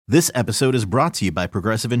This episode is brought to you by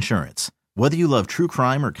Progressive Insurance. Whether you love true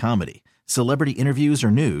crime or comedy, celebrity interviews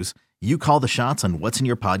or news, you call the shots on what's in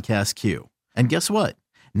your podcast queue. And guess what?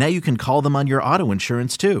 Now you can call them on your auto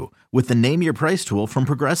insurance too with the Name Your Price tool from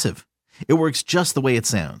Progressive. It works just the way it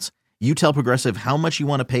sounds. You tell Progressive how much you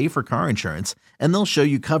want to pay for car insurance, and they'll show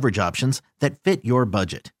you coverage options that fit your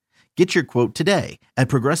budget. Get your quote today at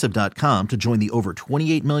Progressive.com to join the over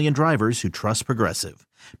 28 million drivers who trust Progressive.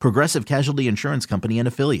 Progressive Casualty Insurance Company and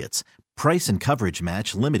Affiliates. Price and coverage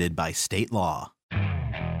match limited by state law.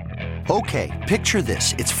 Okay, picture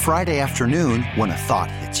this. It's Friday afternoon when a thought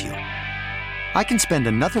hits you. I can spend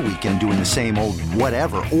another weekend doing the same old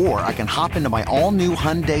whatever, or I can hop into my all-new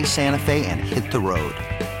Hyundai Santa Fe and hit the road.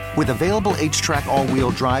 With available H-Track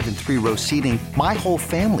all-wheel drive and 3-row seating, my whole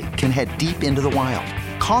family can head deep into the wild.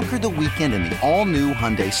 Conquer the weekend in the all-new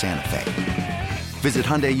Hyundai Santa Fe. Visit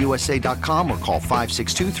HyundaiUSA.com or call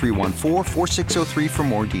 562-314-4603 for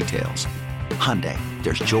more details. Hyundai,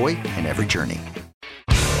 there's joy in every journey.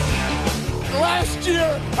 Last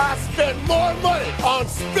year, I spent more money on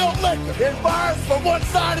spilt liquor in bars from one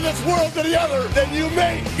side of this world to the other than you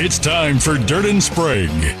made. It's time for Dirt and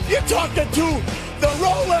Sprague. You're talking to the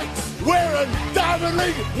Rolex wearing, diamond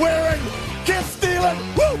ring wearing, kiss stealing,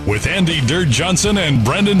 woo! With Andy Dirt Johnson and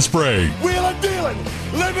Brendan Sprague. Wheeling dealing,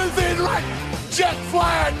 limousine right, jet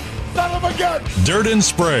flying, son of a gun. Dirt and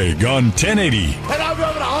Sprague on 1080. And I'm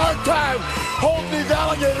having a hard time holding these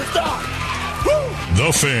alligators down. Woo!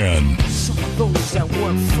 The Fan. Some of those that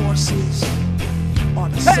work forces are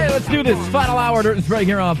the Hey, let's do this. Final hour, Dirt and Sprague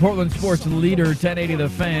here on Portland Sports Leader, 1080 The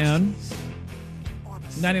Fan.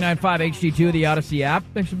 99.5 HD2, the Odyssey app.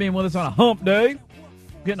 Thanks for being with us on a hump day.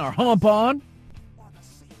 Getting our hump on.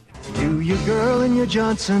 You, your girl, and your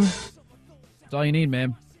Johnson. That's all you need,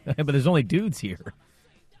 man. But there's only dudes here.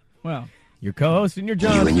 Well, Your co-host and your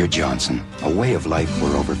Johnson. You and your Johnson. A way of life for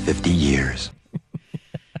over 50 years.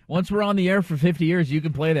 once we're on the air for 50 years, you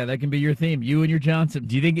can play that. That can be your theme, you and your Johnson.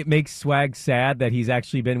 Do you think it makes Swag sad that he's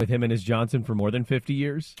actually been with him and his Johnson for more than 50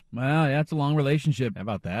 years? Well, yeah, it's a long relationship. How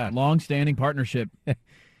about that? Long-standing partnership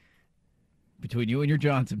between you and your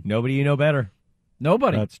Johnson. Nobody you know better.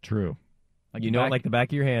 Nobody. That's true. Like you know it like the back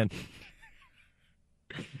of your hand.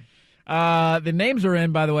 The names are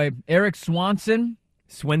in, by the way. Eric Swanson.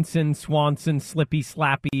 Swanson, Slippy,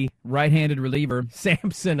 Slappy. Right-handed reliever.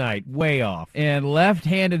 Samsonite, way off. And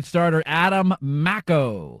left-handed starter Adam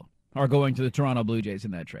Macko are going to the Toronto Blue Jays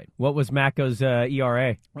in that trade. What was Macko's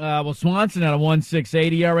ERA? Well, Swanson had a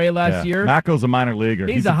 1.68 ERA last year. Macko's a minor leaguer.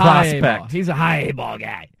 He's a high ball. He's a high ball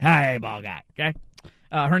guy. High ball guy. Okay.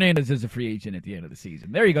 Hernandez is a free agent at the end of the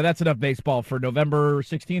season. There you go. That's enough baseball for November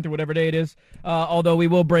 16th or whatever day it is. Although we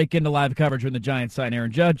will break into live coverage when the Giants sign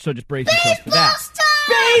Aaron Judge, so just brace yourself for that.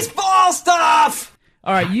 baseball stuff.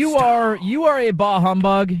 All right, you are a bah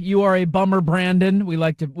humbug. You are a bummer, Brandon. We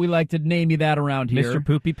like to name you that around here. Mr.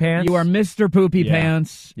 Poopy Pants. You are Mr. Poopy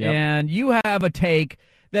Pants, Yep. and you have a take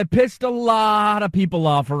that pissed a lot of people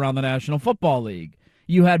off around the National Football League.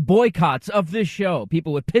 You had boycotts of this show,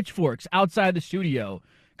 people with pitchforks outside the studio,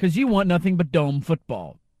 because you want nothing but dome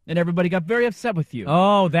football. And everybody got very upset with you.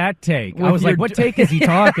 Oh, that take. I was like, what take is he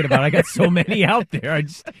talking about? I got so many out there.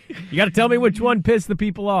 You got to tell me which one pissed the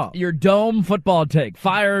people off. Your dome football take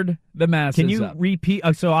fired the masses. Can you up. repeat?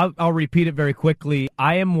 So I'll repeat it very quickly.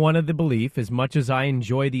 I am one of the belief, as much as I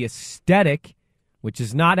enjoy the aesthetic, which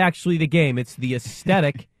is not actually the game, it's the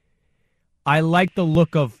aesthetic, I like the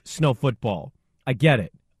look of snow football. I get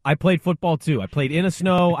it. I played football, too. I played in a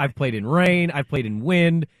snow. I've played in rain. I've played in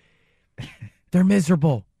wind. They're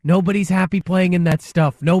miserable. Nobody's happy playing in that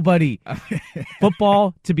stuff. Nobody.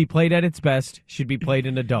 Football, to be played at its best, should be played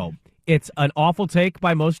in a dome. It's an awful take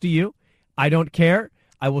by most of you. I don't care.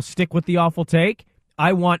 I will stick with the awful take.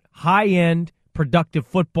 I want high-end, productive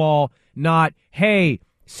football, not, hey,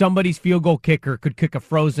 somebody's field goal kicker could kick a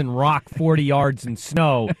frozen rock 40 yards in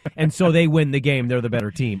snow, and so they win the game. They're the better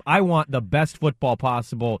team. I want the best football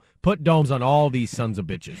possible. Put domes on all these sons of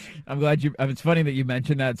bitches. I'm glad you. It's funny that you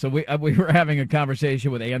mentioned that. So we were having a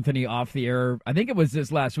conversation with Anthony off the air. I think it was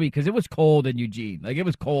this last week because it was cold in Eugene. Like it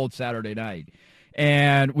was cold Saturday night.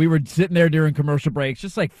 And we were sitting there during commercial breaks,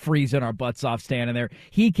 just like freezing our butts off standing there.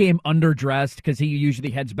 He came underdressed because he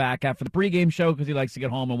usually heads back after the pregame show because he likes to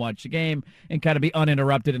get home and watch the game and kind of be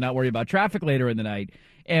uninterrupted and not worry about traffic later in the night.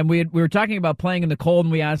 And we were talking about playing in the cold,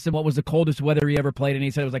 and we asked him what was the coldest weather he ever played, and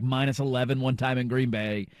he said it was like -11 one time in Green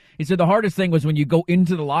Bay. He said the hardest thing was when you go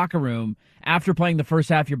into the locker room after playing the first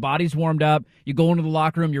half, your body's warmed up, you go into the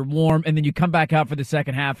locker room, you're warm, and then you come back out for the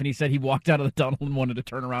second half, and he said he walked out of the tunnel and wanted to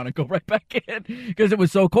turn around and go right back in because it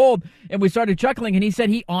was so cold. And we started chuckling, and he said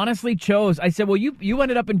he honestly chose. I said, well, you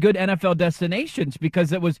ended up in good NFL destinations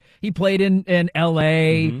because he played in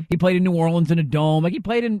L.A., he played in New Orleans in a dome, like he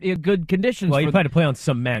played in good conditions. Well, he tried to play on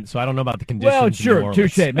cement, so I don't know about the conditions. Well, sure,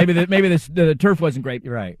 touche. Maybe the turf wasn't great.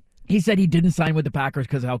 You're right. He said he didn't sign with the Packers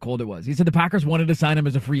because of how cold it was. He said the Packers wanted to sign him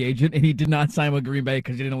as a free agent, and he did not sign with Green Bay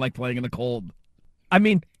because he didn't like playing in the cold. I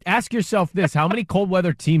mean, ask yourself this: how many cold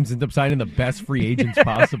weather teams end up signing the best free agents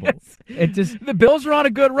possible? The Bills are on a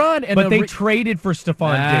good run, but they traded for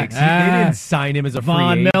Stephon Diggs. They didn't sign him as a free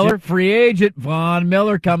agent. Von Miller, free agent. Von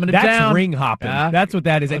Miller coming to town. That's ring hopping. That's what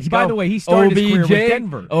that is. And by the way, he started his career with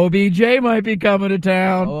Denver. OBJ might be coming to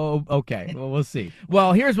town. Oh, okay. Well, we'll see.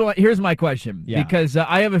 Well, here's my question because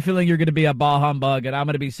I have a feeling you're going to be a bah humbug, and I'm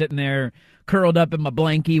going to be sitting there curled up in my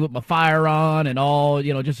blankie with my fire on and all,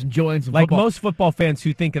 just enjoying some football. Like most football fans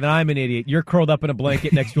who think that I'm an idiot, you're curled up in a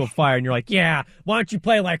blanket next to a fire, and you're like, yeah, why don't you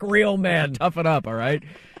play like real men? Toughen up, all right?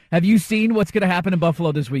 Have you seen what's going to happen in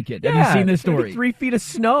Buffalo this weekend? Have you seen this story? 3 feet of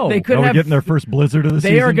snow. They could Are we getting their first blizzard of the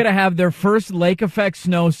season? They are going to have their first lake effect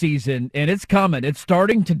snow season, and it's coming. It's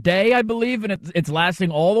starting today, I believe, and it's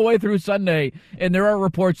lasting all the way through Sunday, and there are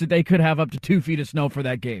reports that they could have up to 2 feet of snow for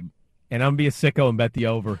that game. And I'm going to be a sicko and bet the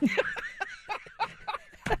over.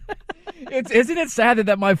 Isn't it sad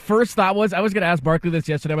that my first thought was, I was going to ask Barkley this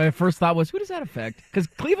yesterday, my first thought was, who does that affect? Because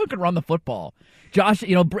Cleveland could run the football. Josh,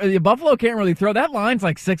 Buffalo can't really throw. That line's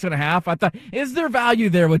like 6.5. I thought, is there value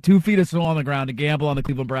there with 2 feet of snow on the ground to gamble on the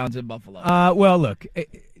Cleveland Browns in Buffalo? Well, look,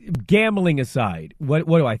 gambling aside, what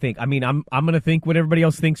do I think? I mean, I'm going to think what everybody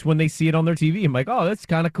else thinks when they see it on their TV. I'm like, oh, that's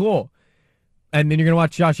kind of cool. And then you're going to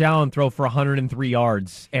watch Josh Allen throw for 103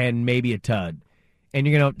 yards and maybe a tud. And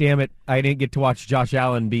you're going to, damn it, I didn't get to watch Josh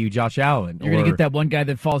Allen be Josh Allen. You're going to get that one guy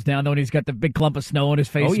that falls down, though, and he's got the big clump of snow on his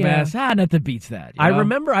face mask. Nothing beats that. I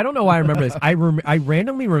remember, I don't know why I remember this. I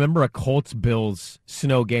randomly remember a Colts-Bills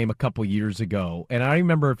snow game a couple years ago. And I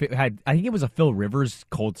remember if it had, I think it was a Phil Rivers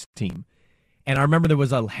Colts team. And I remember there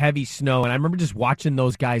was a heavy snow, and I remember just watching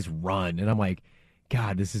those guys run. And I'm like,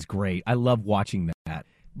 God, this is great. I love watching that.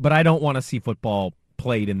 But I don't want to see football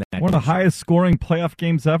played in that. One of the highest scoring playoff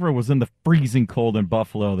games ever was in the freezing cold in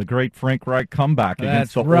Buffalo. The great Frank Reich comeback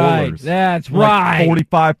against the Oilers. That's right.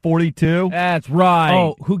 45-42. That's right.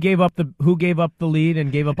 Oh, who gave up the lead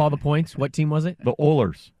and gave up all the points? What team was it? The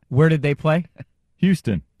Oilers. Where did they play?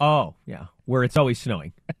 Houston. Oh, yeah. Where it's always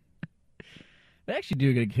snowing. They actually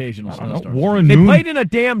do get occasional snowstorms. They played in a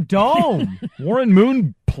damn dome. Warren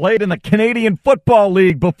Moon played in the Canadian Football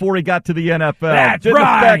League before he got to the NFL. That's Didn't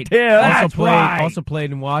right. affect him. Also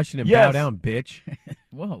played in Washington. Yes. Bow down, bitch.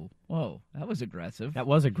 Whoa. That was aggressive. That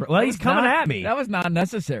was aggressive. Well, he's coming at me. That was not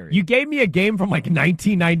necessary. You gave me a game from like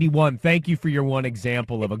 1991. Thank you for your one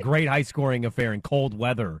example of a great high-scoring affair in cold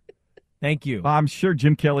weather. Thank you. I'm sure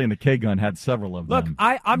Jim Kelly and the K-Gun had several of them. Look,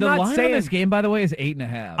 I'm the not line saying on this game, by the way, is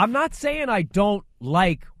 8.5. I'm not saying I don't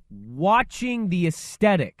like watching the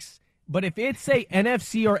aesthetics, but if it's a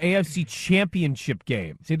NFC or AFC championship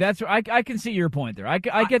game, see, that's I can see your point there. I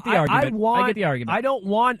get the argument. I get the argument. I don't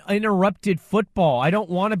want interrupted football. I don't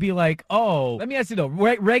want to be like, oh. Let me ask you though.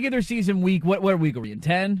 Regular season week. What week are we in?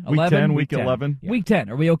 10, 11? Week 10, week 11. Yeah. Week 10.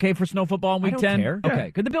 Are we okay for snow football in week 10? I don't care. Okay,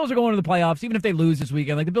 because the Bills are going to the playoffs. Even if they lose this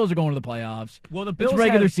weekend, like the Bills are going to the playoffs. Well, the Bills it's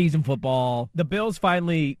regular season football. The Bills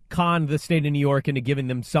finally conned the state of New York into giving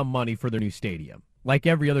them some money for their new stadium. Like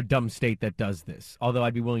every other dumb state that does this, although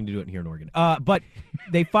I'd be willing to do it here in Oregon. But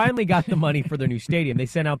they finally got the money for their new stadium. They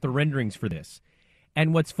sent out the renderings for this.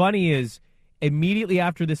 And what's funny is immediately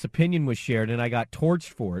after this opinion was shared and I got torched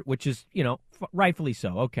for it, which is, rightfully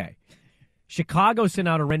so, okay. Chicago sent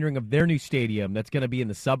out a rendering of their new stadium that's going to be in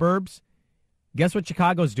the suburbs. Guess what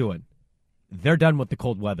Chicago's doing? They're done with the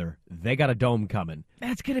cold weather. They got a dome coming.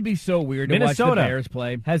 That's going to be so weird Minnesota to watch the Bears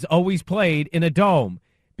play. Has always played in a dome.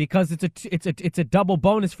 Because it's a double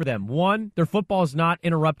bonus for them. One, their football is not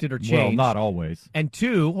interrupted or changed. Well, not always. And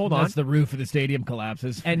two, hold on. That's the roof of the stadium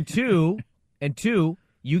collapses. And two,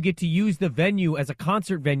 you get to use the venue as a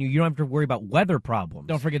concert venue. You don't have to worry about weather problems.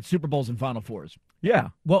 Don't forget Super Bowls and Final Fours. Yeah.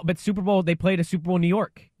 Well, but Super Bowl, they played a Super Bowl in New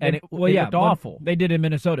York. And it looked awful. They did in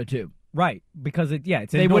Minnesota, too. Right, because it's indoors.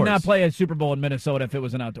 They would not play a Super Bowl in Minnesota if it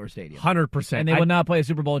was an outdoor stadium. 100%. And they would not play a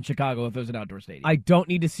Super Bowl in Chicago if it was an outdoor stadium. I don't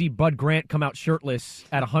need to see Bud Grant come out shirtless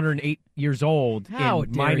at 108 years old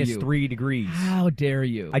in minus 3 degrees. How dare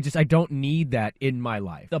you? I don't need that in my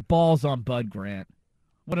life. The ball's on Bud Grant.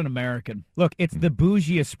 What an American. Look, it's the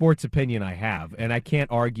bougiest sports opinion I have, and I can't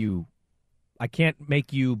argue. I can't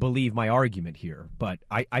make you believe my argument here, but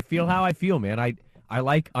I feel how I feel, man. I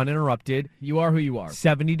like uninterrupted. You are who you are.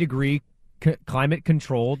 70-degree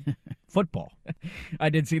climate-controlled football. I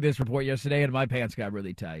did see this report yesterday, and my pants got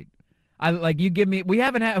really tight. You give me.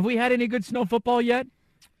 Have we had any good snow football yet?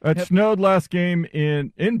 It snowed last game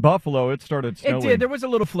in Buffalo. It started snowing. It did. There was a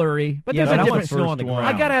little flurry, but yeah, there's but a I different want snow on the ground.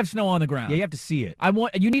 I gotta have snow on the ground. Yeah, you have to see it.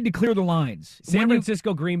 You need to clear the lines. San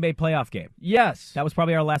Francisco Green Bay playoff game. Yes, that was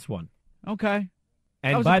probably our last one. Okay.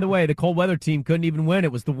 And by the way, the cold weather team couldn't even win.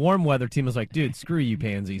 It was the warm weather team. Was like, dude, screw you,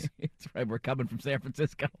 pansies. That's right. We're coming from San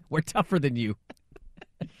Francisco. We're tougher than you.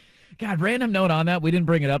 God, random note on that. We didn't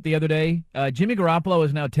bring it up the other day. Jimmy Garoppolo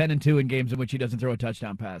is now 10-2 in games in which he doesn't throw a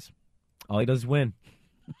touchdown pass. All he does is win.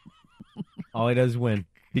 All he does is win.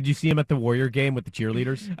 Did you see him at the Warrior game with the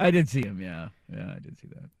cheerleaders? I did see him, yeah. Yeah, I did see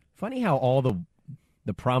that. Funny how all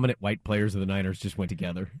the prominent white players of the Niners just went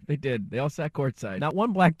together. They did. They all sat courtside. Not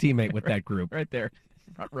one black teammate with that group. Right there.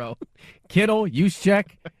 Front row. Kittle,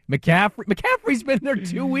 Juszczyk, McCaffrey. McCaffrey's been there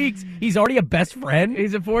 2 weeks. He's already a best friend.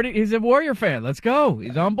 He's a Warrior fan. Let's go.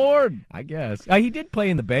 He's on board. I guess. He did play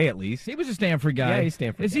in the Bay at least. He was a Stanford guy. Yeah, he's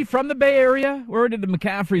Stanford. Is he from the Bay Area? Where did the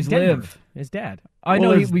McCaffreys live? His dad. I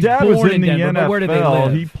know his he was dad born was in the Denver, NFL. but where did they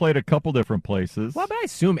live? He played a couple different places. Well, but I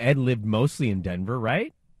assume Ed lived mostly in Denver,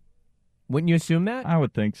 right? Wouldn't you assume that? I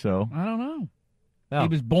would think so. I don't know. Oh. He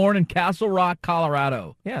was born in Castle Rock,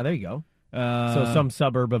 Colorado. Yeah, there you go. So some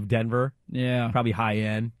suburb of Denver. Yeah. Probably high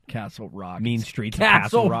end. Castle Rock. Mean streets of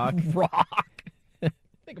Castle Rock.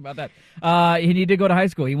 Think about that. He did go to high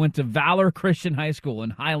school. He went to Valor Christian High School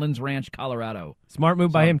in Highlands Ranch, Colorado. Smart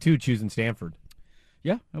move by him, too, choosing Stanford.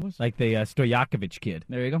 Yeah, that was. Like the Stojakovic kid.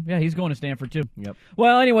 There you go. Yeah, he's going to Stanford, too. Yep.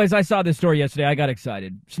 Well, anyways, I saw this story yesterday. I got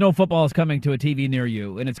excited. Snow football is coming to a TV near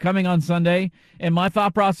you, and it's coming on Sunday. And my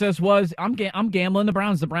thought process was, I'm gambling the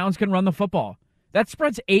Browns. The Browns can run the football. That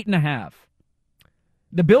spread's 8.5.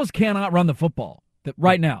 The Bills cannot run the football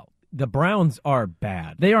right now. The Browns are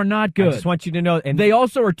bad. They are not good. I just want you to know. And they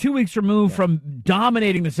also are 2 weeks removed from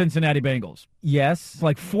dominating the Cincinnati Bengals. Yes. It's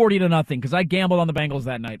like 40-0 because I gambled on the Bengals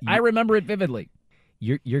that night. I remember it vividly.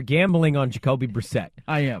 You're gambling on Jacoby Brissett.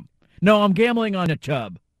 I am. No, I'm gambling on a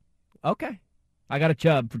Chubb. Okay. I got a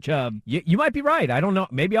Chubb for Chubb. You might be right. I don't know.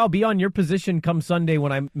 Maybe I'll be on your position come Sunday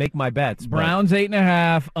when I make my bets. Browns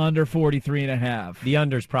 8.5, under 43.5. The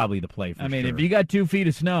under's probably the play for I mean, sure. if you got 2 feet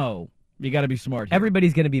of snow, you got to be smart here.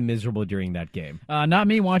 Everybody's going to be miserable during that game. Not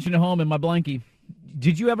me watching at home in my blankie.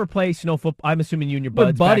 Did you ever play snow football? I'm assuming you and your buds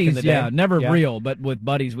with buddies, back in the day. yeah. Never real, but with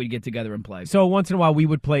buddies we'd get together and play. So once in a while we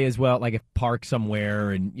would play as well, like a park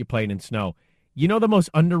somewhere and you're playing in snow. You know the most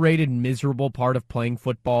underrated, miserable part of playing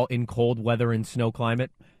football in cold weather and snow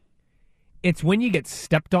climate? It's when you get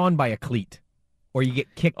stepped on by a cleat or you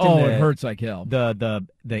get kicked in it hurts like hell.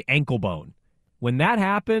 The ankle bone. When that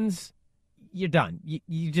happens, you're done.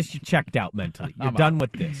 You're checked out mentally. You're done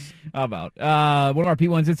with this. How about? One of our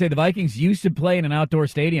P1s did say the Vikings used to play in an outdoor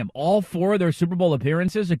stadium. All 4 of their Super Bowl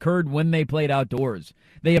appearances occurred when they played outdoors.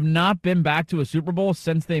 They have not been back to a Super Bowl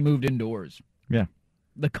since they moved indoors. Yeah.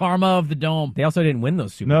 The karma of the dome. They also didn't win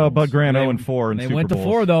those Super Bowls. No, Bud Grant 0-4 in Super Bowls. They went to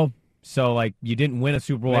 4, though. So, you didn't win a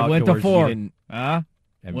Super Bowl outdoors. They went to 4. You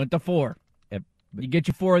didn't, went to 4. You get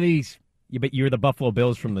your 4 of these. Yeah, but you're the Buffalo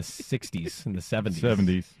Bills from the 60s and the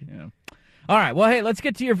 70s. Yeah. All right. Well, hey, let's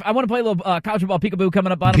get to your. I want to play a little college football peekaboo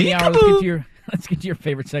coming up bottom of the hour. Let's get to your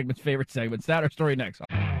favorite segments. That our story next.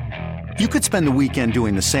 You could spend the weekend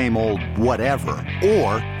doing the same old whatever,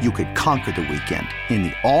 or you could conquer the weekend in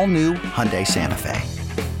the all-new Hyundai Santa Fe.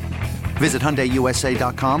 Visit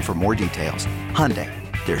HyundaiUSA.com for more details. Hyundai,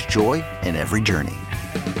 there's joy in every journey.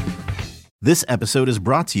 This episode is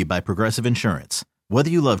brought to you by Progressive Insurance. Whether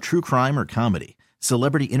you love true crime or comedy,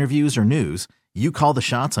 celebrity interviews or news, you call the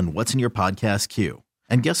shots on what's in your podcast queue.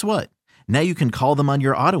 And guess what? Now you can call them on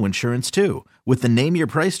your auto insurance too with the Name Your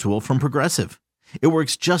Price tool from Progressive. It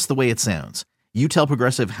works just the way it sounds. You tell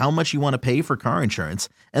Progressive how much you want to pay for car insurance,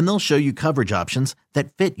 and they'll show you coverage options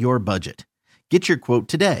that fit your budget. Get your quote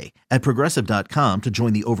today at Progressive.com to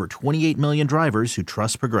join the over 28 million drivers who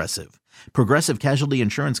trust Progressive. Progressive Casualty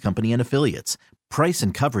Insurance Company and Affiliates. Price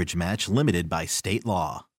and coverage match limited by state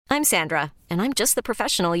law. I'm Sandra, and I'm just the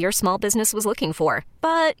professional your small business was looking for.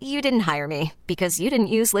 But you didn't hire me because you didn't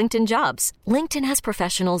use LinkedIn Jobs. LinkedIn has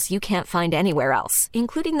professionals you can't find anywhere else,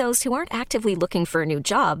 including those who aren't actively looking for a new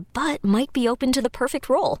job, but might be open to the perfect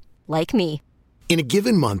role, like me. In a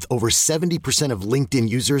given month, over 70% of LinkedIn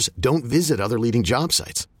users don't visit other leading job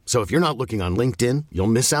sites. So if you're not looking on LinkedIn, you'll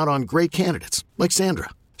miss out on great candidates like Sandra.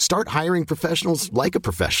 Start hiring professionals like a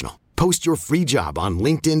professional. Post your free job on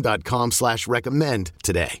linkedin.com/recommend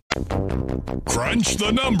today. Crunch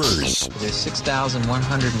the numbers. There's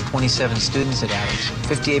 6,127 students at Adams,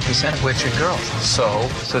 58% of which are girls. So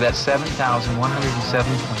that's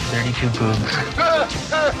 7,107.32 boobs.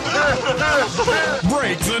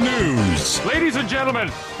 Break the news. Ladies and gentlemen,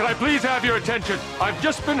 can I please have your attention? I've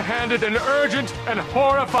just been handed an urgent and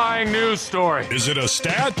horrifying news story. Is it a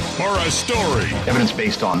stat or a story? Evidence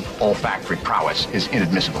based on olfactory prowess is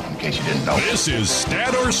inadmissible, in case you didn't know. This is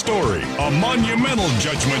Stat or Story, a monumental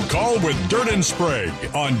judgment call with Dirt and Sprague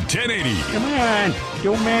on 1080. Come on,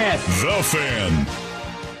 do math. The Fan.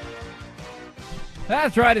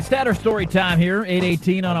 That's right. It's Stat or Story time here,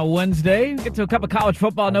 8:18 on a Wednesday. Get to a couple college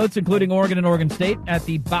football notes, including Oregon and Oregon State, at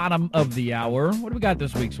the bottom of the hour. What do we got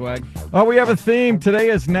this week, Swag? We have a theme. Today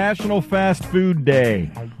is National Fast Food Day.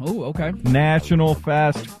 Oh, okay. National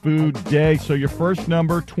Fast Food Day. So your first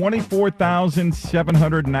number,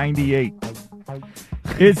 24,798.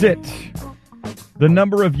 Is it the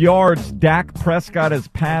number of yards Dak Prescott has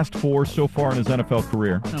passed for so far in his NFL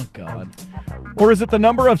career? Oh, God. Or is it the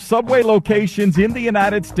number of Subway locations in the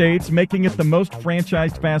United States, making it the most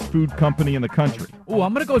franchised fast food company in the country? Oh,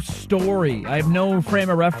 I'm going to go story. I have no frame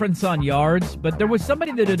of reference on yards, but there was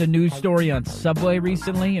somebody that did a news story on Subway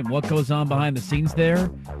recently and what goes on behind the scenes there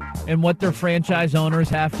and what their franchise owners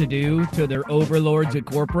have to do to their overlords at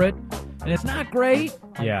corporate. And it's not great.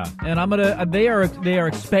 Yeah. And they are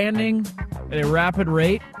expanding at a rapid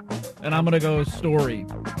rate, and I'm going to go story.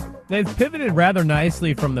 They've pivoted rather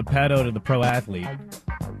nicely from the pedo to the pro athlete.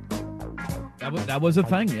 That was a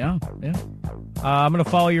thing, yeah. I'm going to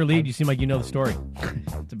follow your lead. You seem like you know the story.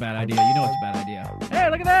 It's a bad idea. You know it's a bad idea. Hey,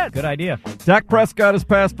 look at that. Good idea. Dak Prescott has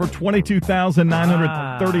passed for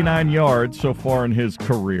 22,939 yards so far in his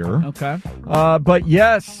career. Okay. But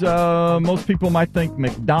yes, most people might think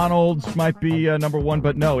McDonald's might be number one,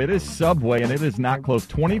 but no, it is Subway, and it is not close.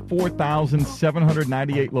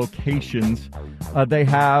 24,798 locations. They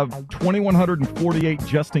have 2,148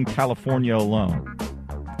 just in California alone.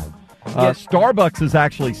 Starbucks is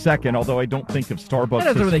actually second, although I don't think of Starbucks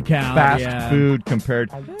as really count, fast food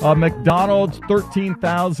compared. McDonald's,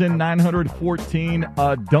 13,914.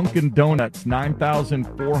 Dunkin' Donuts,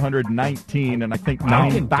 9,419. And I think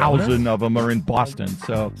 9,000 of them are in Boston.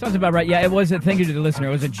 So sounds about right. Yeah, it was, thank you to the listener,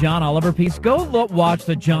 it was a John Oliver piece. Go watch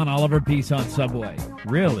the John Oliver piece on Subway.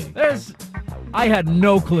 Really? I had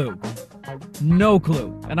no clue. No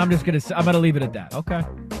clue. And I'm going to leave it at that. Okay.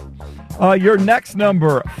 Your next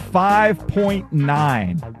number, 5.9.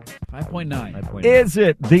 5.9. Is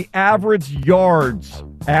it the average yards,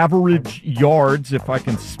 if I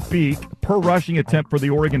can speak, per rushing attempt for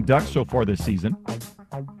the Oregon Ducks so far this season?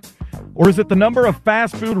 Or is it the number of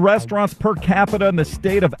fast food restaurants per capita in the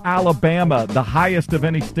state of Alabama, the highest of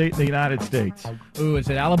any state in the United States? Ooh, is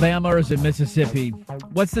it Alabama or is it Mississippi?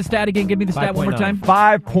 What's the stat again? Give me the stat one more time.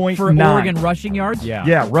 5.9. For Oregon rushing yards?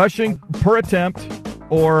 Yeah, rushing per attempt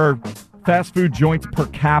or fast food joints per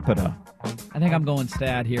capita. I think I'm going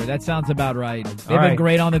stat here. That sounds about right. They've been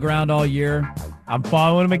great on the ground all year. I'm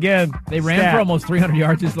following them again. They ran for almost 300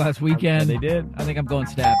 yards this last weekend. They did. I think I'm going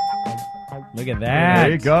stat. Look at that.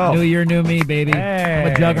 There you go. New year, new me, baby. Hey.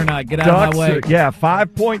 I'm a juggernaut. Get out of my way.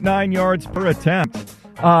 5.9 yards per attempt.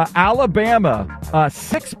 Alabama,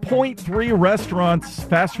 6.3 restaurants,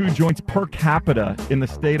 fast food joints per capita in the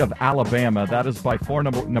state of Alabama. That is by far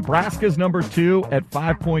Nebraska's number 2 at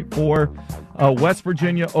 5.4. West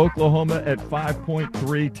Virginia, Oklahoma at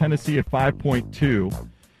 5.3. Tennessee at 5.2.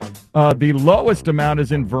 The lowest amount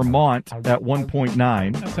is in Vermont at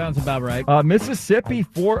 1.9. That sounds about right. Mississippi,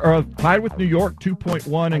 tied with New York,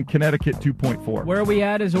 2.1, and Connecticut, 2.4. Where are we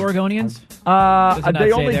at as Oregonians?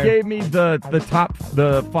 They only gave me the top,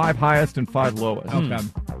 the 5 highest and 5 lowest. Okay.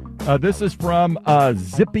 This is from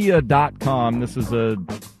Zippia.com. This is a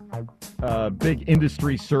big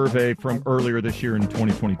industry survey from earlier this year in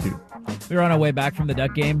 2022. We were on our way back from the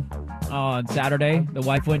Duck game on Saturday. The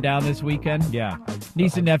wife went down this weekend. Yeah.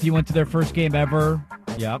 Niece and nephew went to their first game ever.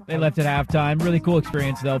 Yep. They left at halftime. Really cool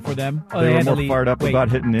experience, though, for them. They were more fired up about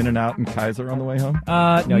hitting In-N-Out and Kaiser on the way home?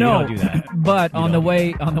 No, you don't do that. But on the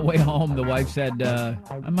way home, the wife said, I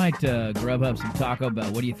might grub up some Taco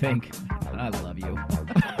Bell. What do you think? I love you.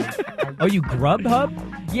 Oh, you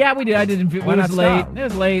Grubhub? Yeah, we did. I didn't. It was late. Stop? It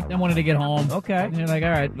was late. I wanted to get home. Okay. And you're like, all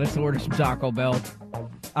right, let's order some Taco Bell.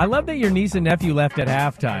 I love that your niece and nephew left at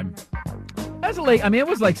halftime. That's late. I mean, it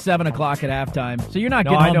was like 7 o'clock at halftime, so you're not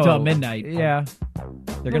getting home until midnight. Yeah.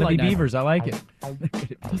 They're going to be Beavers. I like it.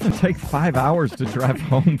 It doesn't take 5 hours to drive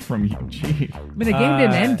home from Eugene. I mean, the game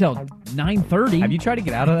didn't end until 9:30. Have you tried to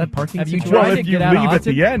get out of that parking situation? Well, if you leave at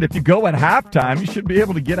the end, if you go at halftime, you should be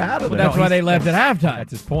able to get out of there. That's why they left at halftime.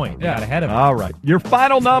 That's his point. They got ahead of him. All right. Your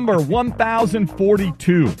final number,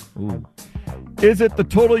 1,042. Ooh. Is it the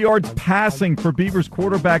total yards passing for Beavers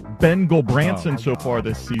quarterback Ben Gulbranson so far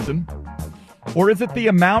this season? Or is it the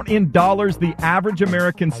amount in dollars the average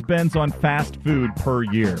American spends on fast food per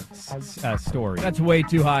year? Story. That's way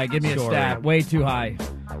too high. Give me Story. a stat. Way too high.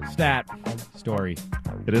 Stat. Story.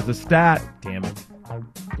 It is a stat. Damn it.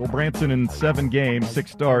 Gulbranson in 7 games,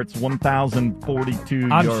 6 starts, 1,042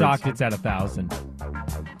 yards. I'm shocked it's at 1,000.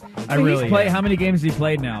 I mean, really am. How many games has he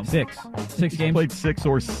played now? 6. 6 games? Played 6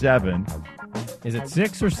 or 7. Is it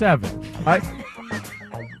 6 or 7?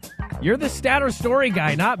 You're the stat or story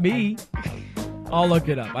guy, not me. I'll look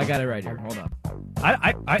it up. I got it right here. Hold on.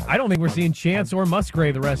 I don't think we're seeing Chance or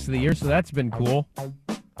Musgrave the rest of the year, so that's been cool.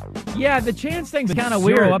 Yeah, the Chance thing's kind of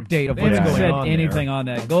Zero weird. update of They what's haven't going said on anything on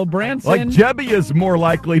that. Gulbranson. Like Jebby is more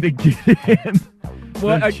likely to get in.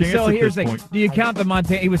 Well, than Chance so at here's this the point. do you count the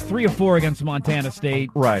Montana? He was 3 of 4 against Montana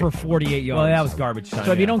State for 48 yards. Well, that was garbage time.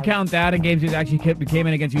 So if you don't count that in games, he actually came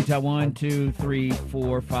in against Utah 1, 2, 3,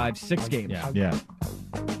 4, 5, 6 games. Yeah.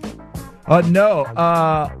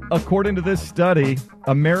 No. According to this study,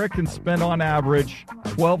 Americans spend on average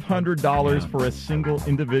 $1,200 for a single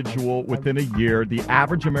individual within a year. The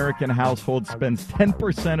average American household spends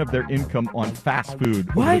 10% of their income on fast food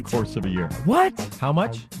over the course of a year. What? How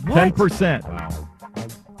much? 10%. Wow.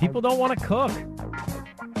 People don't want to cook.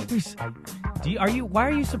 Why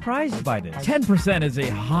are you surprised by this? 10% is a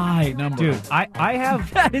high number. Dude, I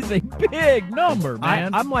have... That is a big number,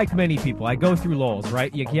 man. I'm like many people. I go through lulls,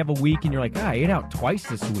 right? You have a week and you're like, I ate out twice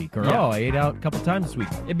this week. Or, I ate out a couple times this week.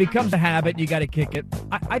 It becomes a habit. You got to kick it.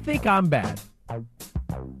 I think I'm bad.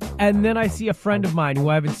 And then I see a friend of mine who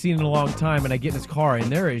I haven't seen in a long time, and I get in his car,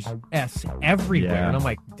 and there is S everywhere. Yeah. And I'm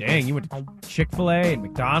like, dang, you went to Chick-fil-A and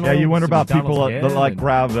McDonald's. Yeah, you wonder about McDonald's people again, that like and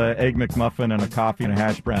grab an Egg McMuffin and a coffee and a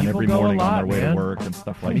hash brown people every go a morning lot, on their way man. to work and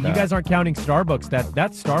stuff like I mean, that. you guys aren't counting Starbucks. That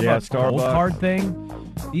Starbucks gold Starbucks. card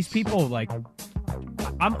thing. These people, like,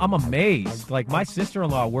 I'm amazed. Like, my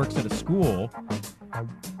sister-in-law works at a school,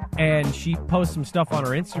 and she posts some stuff on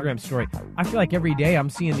her Instagram story. I feel like every day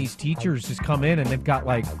I'm seeing these teachers just come in, and they've got,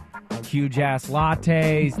 like, huge-ass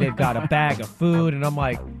lattes. They've got a bag of food, and I'm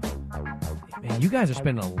like, man, you guys are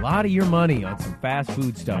spending a lot of your money on some fast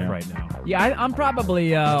food stuff right now. Yeah, I'm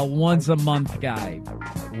probably a once-a-month guy.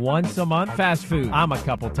 Once a month? Fast food. I'm a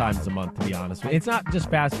couple times a month, to be honest with you. It's not just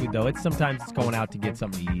fast food, though. Sometimes it's going out to get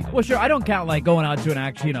something to eat. Well, sure, I don't count, like, going out to an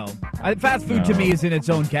actual, fast food to me is in its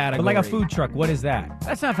own category. But like a food truck, what is that?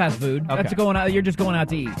 That's not fast food. Okay. That's going out. You're just going out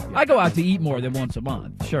to eat. I go out to eat more than once a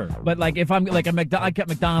month. Sure. But, like, if I'm, like, I kept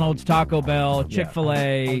McDonald's, Taco Bell,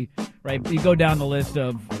 Chick-fil-A, right? You go down the list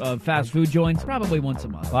of fast food joints, probably once a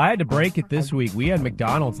month. Well, I had to break it this week. We had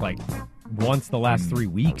McDonald's, like, once the last 3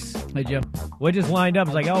 weeks. Did you? We just lined up.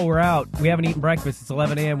 It's like, oh, we're out. We haven't eaten breakfast. It's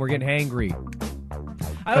 11 a.m. We're getting hangry.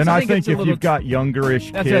 I think if you've got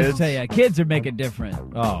younger-ish that's kids... what I was saying. Yeah, kids are making different.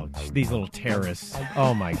 Oh, these little terrorists.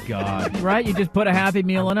 Oh, my God. Right? You just put a Happy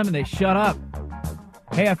Meal in them and they shut up.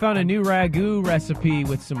 Hey, I found a new ragu recipe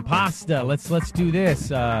with some pasta. Let's do this.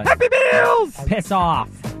 Happy Meals! Piss off.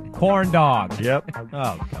 Corn dog. Yep. Oh,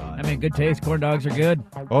 God. I mean, good taste. Corn dogs are good.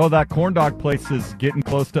 Oh, that corn dog place is getting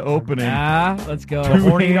close to opening. Let's go.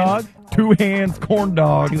 Horny dog? 2 hands corn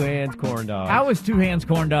dog. 2 hands corn dog. How is 2 Hands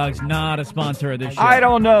Corn Dogs not a sponsor of this show? I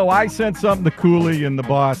don't know. I sent something to Cooley and the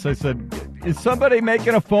boss. I said, is somebody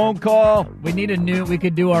making a phone call? We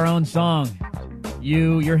could do our own song.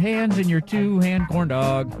 Your hands and your 2 hand corn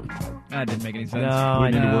dog. That didn't make any sense. No,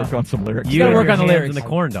 we need to work on some lyrics. You got to work on the hands lyrics. and the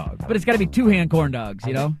corn dog. But it's got to be 2 hand corn dogs,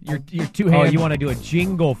 Your 2 hands. Oh, you want to do a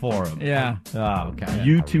jingle for them? Yeah. Oh, okay.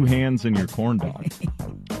 You 2 hands and your corn dog.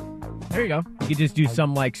 There you go. You could just do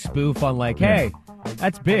some, like, spoof on, like, hey,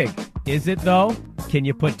 that's big. Is it, though? Can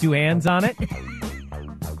you put 2 hands on it?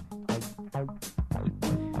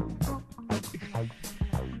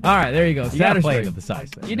 All right, there you go. You got to play Saturday. it with the size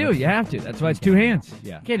thing. You do. You have to. That's why it's 2 hands.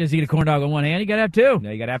 Yeah. You can't just eat a corn dog with 1 hand. You got to have 2. No,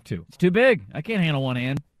 you got to have 2. It's too big. I can't handle 1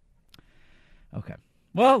 hand. Okay.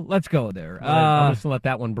 Well, let's go there. I'm just going to let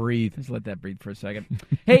that one breathe. Just let that breathe for a second.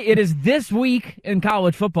 Hey, it is this week in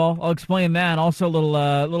college football. I'll explain that. Also, a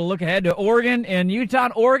little look ahead to Oregon and Utah.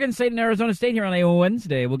 Oregon State and Arizona State here on a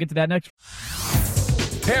Wednesday. We'll get to that next.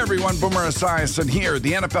 Hey everyone, Boomer Esiason here.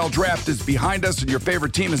 The NFL draft is behind us and your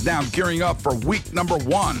favorite team is now gearing up for week number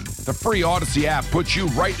 1. The free Odyssey app puts you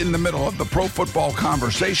right in the middle of the pro football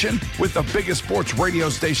conversation with the biggest sports radio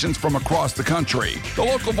stations from across the country. The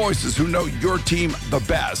local voices who know your team the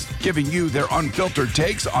best, giving you their unfiltered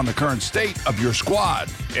takes on the current state of your squad.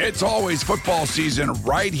 It's always football season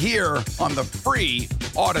right here on the free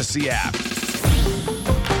Odyssey app.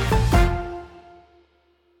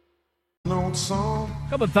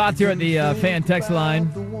 Couple of thoughts here at the fan text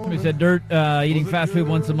line. We said, Dirt, eating fast food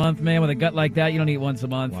once a month, man, with a gut like that, you don't eat once a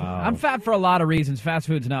month. Wow. I'm fat for a lot of reasons. Fast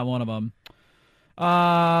food's not one of them.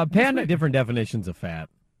 Panda, different definitions of fat.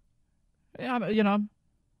 Yeah,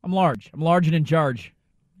 I'm large. I'm large and in charge.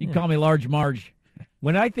 You can call me Large Marge.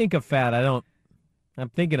 When I think of fat, I'm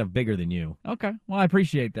thinking of bigger than you. Okay, well, I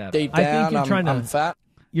appreciate that. Deep down, I'm fat.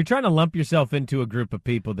 You're trying to lump yourself into a group of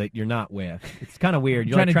people that you're not with. It's kind of weird.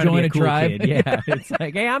 You're trying to join be a cool tribe. Kid. Yeah, it's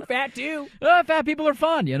like, hey, I'm fat too. Fat people are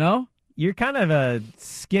fun, you know? You're kind of a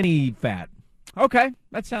skinny fat. Okay,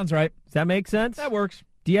 that sounds right. Does that make sense? That works.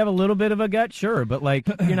 Do you have a little bit of a gut? Sure, but like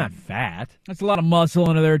you're not fat. That's a lot of muscle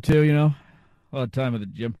under there too, you know? A lot of time at the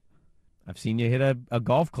gym. I've seen you hit a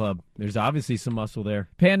golf club. There's obviously some muscle there.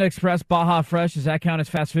 Panda Express, Baja Fresh, does that count as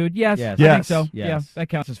fast food? Yes. I think so. Yes. Yeah, that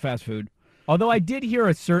counts as fast food. Although I did hear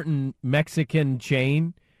a certain Mexican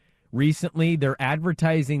chain recently, they're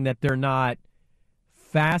advertising that they're not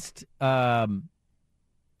fast. What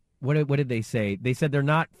did they say? They said they're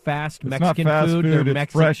not fast Mexican not fast food. They're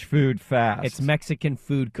it's fresh food fast. It's Mexican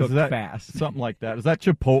food cooked fast. Something like that. Is that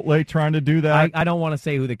Chipotle trying to do that? I don't want to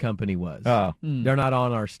say who the company was. Oh. They're not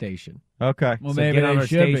on our station. Okay. Well, so maybe get on they our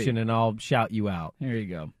should station be. and I'll shout you out. There you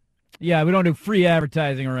go. Yeah, we don't do free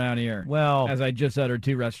advertising around here. Well, as I just uttered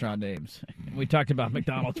 2 restaurant names. We talked about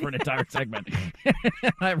McDonald's for an entire segment.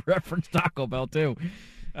 I referenced Taco Bell, too.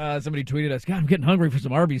 Somebody tweeted us, God, I'm getting hungry for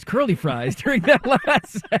some Arby's curly fries during that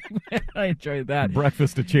last segment. I enjoyed that.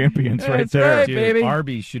 Breakfast of champions right That's there. right, Dude, baby.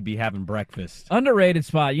 Arby's should be having breakfast. Underrated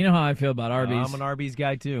spot. You know how I feel about Arby's. I'm an Arby's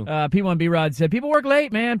guy, too. P1B Rod said, people work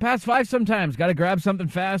late, man. Past 5 sometimes. Got to grab something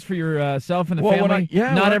fast for yourself and the family.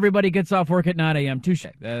 Not everybody gets off work at 9 a.m. Touche.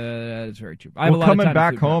 That is very true. I have a lot coming of time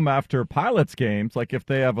back to food home after Pilots games, like if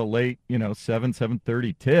they have a late,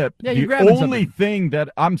 7:30 tip, Yeah, you the grabbing only something. thing that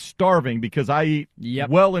I'm starving because I eat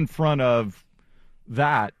well in front of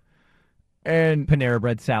that. And Panera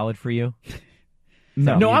Bread salad for you?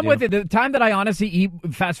 No, I'm with it. The time that I honestly eat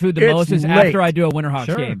fast food the It's most is late. after I do a Winterhawks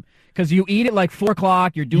Sure. game. Because you eat at like 4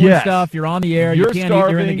 o'clock, you're doing Yes. stuff, you're on the air, You're you can't starving,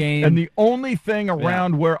 eat during the game. and the only thing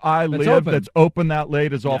around where I That's live open. that's open that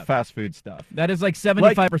late is all Yeah. fast food stuff. That is like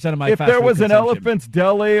 75% of my if fast there food was an consumption. Elephant's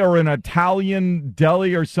Deli or an Italian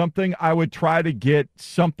deli or something, I would try to get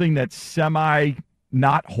something that's semi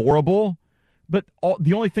not horrible. But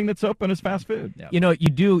the only thing that's open is fast food. Yeah. You know, you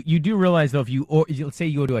do realize though, if let's say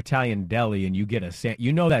you go to Italian deli and you get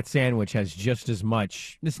that sandwich has just as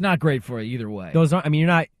much. It's not great for you either way. Those aren't. I mean,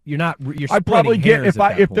 you're I'd probably splitting get hairs if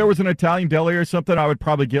at there that was an Italian deli or something, I would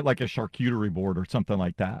probably get like a charcuterie board or something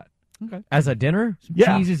like that. Okay. As a dinner,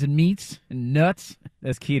 Some cheeses and meats and nuts.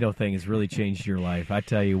 This keto thing has really changed your life. I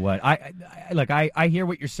tell you what. I hear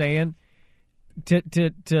what you're saying. To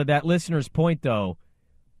that listener's point though.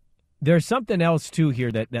 There's something else, too,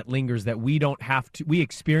 here that lingers that we don't have to – we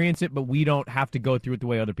experience it, but we don't have to go through it the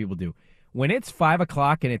way other people do. When it's 5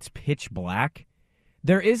 o'clock and it's pitch black,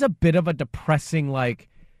 there is a bit of a depressing, like,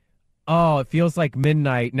 oh, it feels like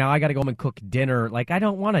midnight. Now I got to go home and cook dinner. Like, I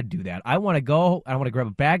don't want to do that. I want to go. I want to grab a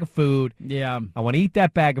bag of food. Yeah. I want to eat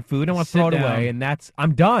that bag of food. I want to throw it down. away, and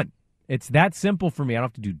I'm done. It's that simple for me. I don't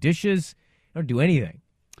have to do dishes. I don't do anything.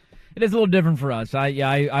 It is a little different for us.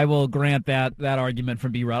 I will grant that argument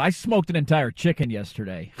from B-Rod. I smoked an entire chicken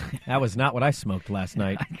yesterday. That was not what I smoked last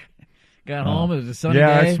night. Got home. It was a sunny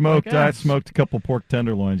Yeah, day. I smoked a couple pork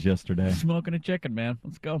tenderloins yesterday. Smoking a chicken, man.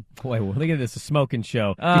 Let's go. Boy, well, look at this, a smoking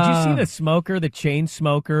show. Did you see the smoker, the chain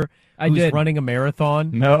smoker, who's did. running a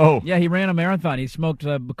marathon? No. Yeah, he ran a marathon. He smoked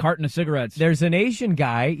a carton of cigarettes. There's an Asian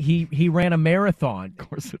guy. He ran a marathon. Of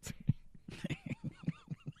course it's...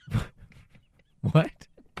 What?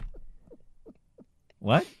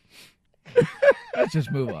 What? Let's just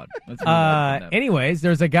move on. Let's move on. Anyways,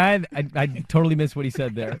 there's a guy. I totally missed what he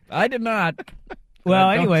said there. I did not. Well,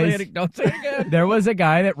 Don't anyways, say it, don't say it again. There was a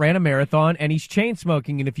guy that ran a marathon, and he's chain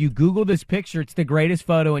smoking. And if you Google this picture, it's the greatest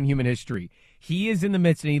photo in human history. He is in the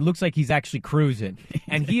midst, and he looks like he's actually cruising.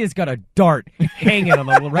 And he has got a dart hanging on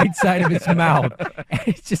the right side of his mouth. And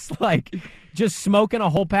it's just smoking a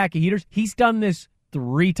whole pack of heaters. He's done this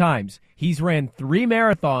 3 times. He's ran 3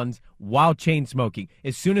 marathons while chain smoking.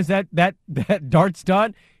 As soon as that dart's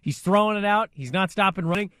done, he's throwing it out. He's not stopping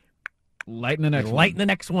running. Lighten the next one. Lighten the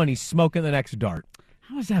next one. He's smoking the next dart.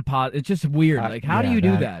 How is that possible? It's just weird. Like, how do you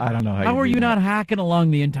do that? I don't know How are you not hacking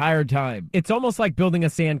along the entire time? It's almost like building a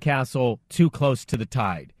sandcastle too close to the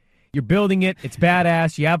tide. You're building it. It's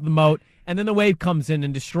badass. You have the moat. And then the wave comes in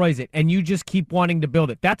and destroys it. And you just keep wanting to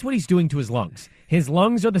build it. That's what he's doing to his lungs. His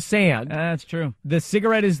lungs are the sand. That's true. The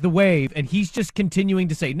cigarette is the wave. And he's just continuing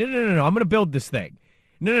to say, no, I'm going to build this thing.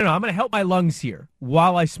 No, I'm going to help my lungs here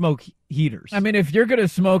while I smoke heaters. I mean, if you're going to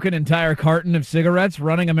smoke an entire carton of cigarettes,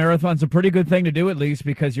 running a marathon's a pretty good thing to do, at least,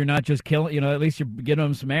 because you're not just killing, at least you're getting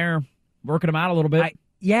them some air, working them out a little bit.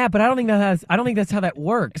 Yeah, but I don't think that's how that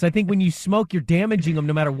works. I think when you smoke, you're damaging them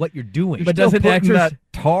no matter what you're doing. But doesn't that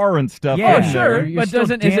tar and stuff? Yeah, sure. But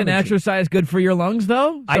isn't exercise good for your lungs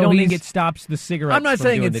though? I don't think it stops the cigarettes. I'm not from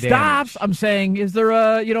saying doing it the stops. damage. I'm saying, is there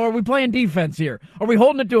are we playing defense here? Are we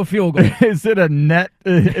holding it to a field goal? Is it a net?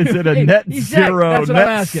 Is it a net zero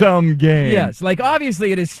net sum game? Yes. Like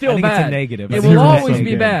obviously it is still I think bad. It's a negative. It will always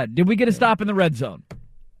be bad. Did we get a stop in the red zone?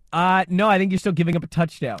 No, I think you're still giving up a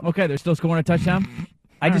touchdown. Okay, they're still scoring a touchdown.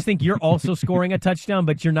 I just think you're also scoring a touchdown,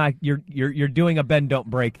 but you're not. You're doing a bend don't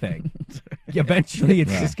break thing. Eventually,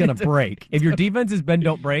 it's just going to break. If your defense is bend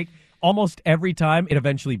don't break, almost every time it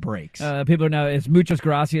eventually breaks. People are now is Muchos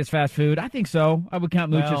Gracias fast food? I think so. I would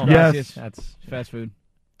count Muchos Gracias. Yes, that's fast food.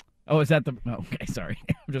 Oh, is that the? Oh, okay, sorry.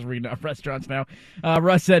 I'm just reading off restaurants now.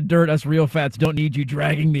 Russ said, "Dirt, us real fats don't need you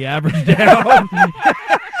dragging the average down."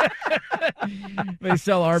 They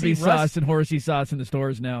sell Arby's sauce and horsey sauce in the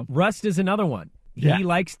stores now. Rust is another one. He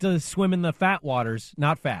likes to swim in the fat waters,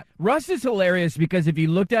 not fat. Rust is hilarious because if you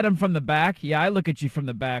looked at him from the back, I look at you from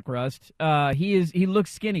the back, Rust. He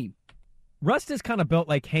looks skinny. Rust is kind of built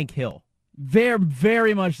like Hank Hill. Very,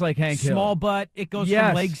 very much like Hank Hill. Small butt. It goes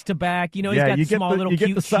from legs to back. He's got small little cute You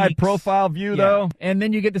get the side cheeks. profile view, though. And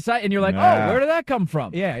then you get the side, and you're like, oh, where did that come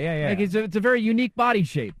from? Yeah. Like it's a very unique body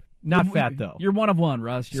shape. Not fat, though. You're one of one,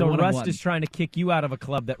 Rust. So Rust is trying to kick you out of a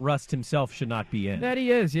club that Rust himself should not be in. That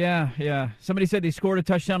he is, yeah. Somebody said they scored a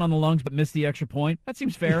touchdown on the lungs but missed the extra point. That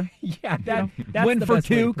seems fair. That's win the for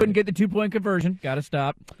best way to two, put couldn't it. get the 2-point conversion. Got to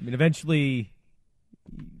stop. I mean, eventually,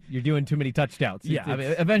 you're doing too many touchdowns.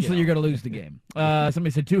 Eventually you're going to lose the game.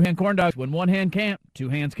 Somebody said 2-hand corn dogs. When one hand can't, 2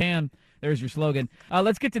 hands can. There's your slogan.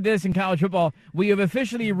 Let's get to this in college football. We have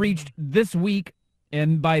officially reached this week.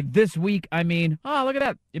 And by this week, I mean, look at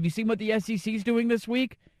that. Have you seen what the SEC's doing this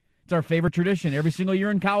week? It's our favorite tradition every single year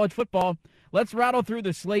in college football. Let's rattle through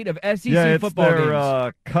the slate of SEC football games.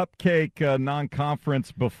 Their cupcake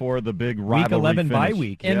non-conference before the big rivalry Week 11 finish. bye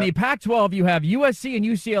week. In the Pac-12, you have USC and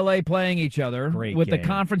UCLA playing each other with the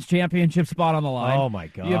conference championship spot on the line. Oh, my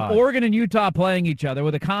God. You have Oregon and Utah playing each other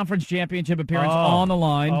with a conference championship appearance on the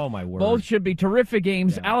line. Oh, my word. Both should be terrific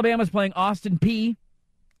games. Yeah. Alabama's playing Austin Peay.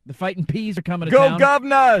 The Fighting Peas are coming to Go town.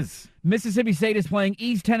 Governors! Mississippi State is playing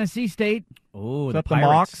East Tennessee State. Oh, is the that the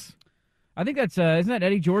Mocs? I think that's isn't that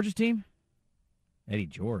Eddie George's team? Eddie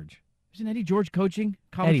George. Isn't Eddie George coaching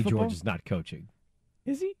college football? George is not coaching.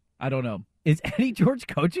 Is he? I don't know. Is Eddie George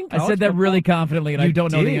coaching college I said that football? really confidently, and I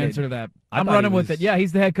don't know the answer to that. I'm running with it. Yeah,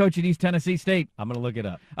 he's the head coach at East Tennessee State. I'm going to look it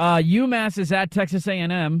up. UMass is at Texas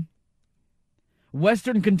A&M.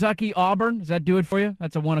 Western Kentucky, Auburn. Does that do it for you?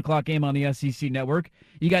 That's a 1 o'clock game on the SEC Network.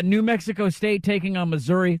 You got New Mexico State taking on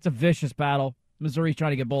Missouri. It's a vicious battle. Missouri's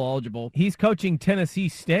trying to get bowl eligible. He's coaching Tennessee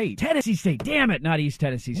State. Tennessee State. Damn it, not East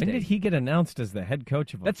Tennessee State. When did he get announced as the head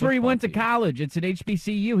coach of a That's where he went team? to college. It's at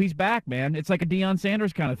HBCU. He's back, man. It's like a Deion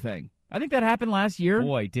Sanders kind of thing. I think that happened last year.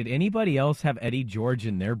 Boy, did anybody else have Eddie George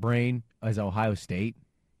in their brain as Ohio State?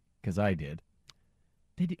 Because I did.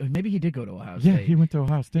 Maybe he did go to Ohio State. Yeah, he went to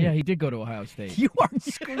Ohio State. Yeah, he did go to Ohio State. You are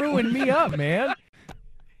screwing me up, man.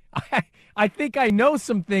 I think I know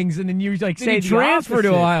some things, and then you like did say he transfer to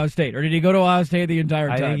Ohio State, or did he go to Ohio State the entire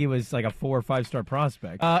time? I think he was like a 4 or 5 star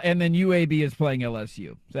prospect. And then UAB is playing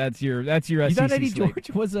LSU. That's your SEC. You thought Eddie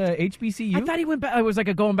George was a HBCU? I thought he went back. It was like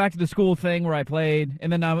a going back to the school thing where I played,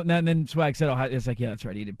 and then Swag said Ohio. It's like, yeah, that's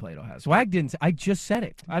right. He did play at Ohio State. Swag didn't. I just said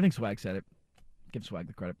it. I think Swag said it. Give Swag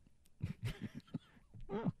the credit.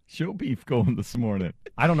 Show beef going this morning.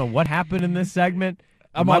 I don't know what happened in this segment.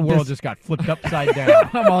 My world just got flipped upside down.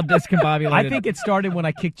 I'm all discombobulated. I think it started when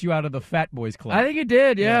I kicked you out of the Fat Boys Club. I think it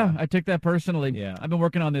did, yeah. I took that personally. Yeah. I've been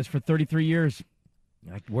working on this for 33 years.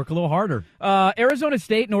 I work a little harder. Arizona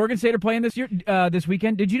State and Oregon State are playing this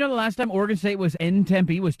weekend. Did you know the last time Oregon State was in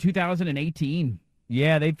Tempe was 2018?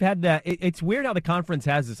 Yeah, they've had that. It's weird how the conference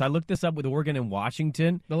has this. I looked this up with Oregon and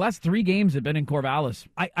Washington. The last 3 games have been in Corvallis.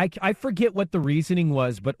 I forget what the reasoning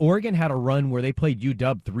was, but Oregon had a run where they played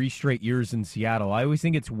UW 3 straight years in Seattle. I always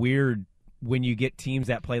think it's weird when you get teams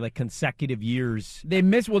that play like consecutive years. They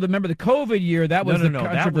missed. Well, remember the COVID year? That was the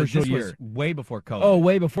controversial year. Was way before COVID. Oh,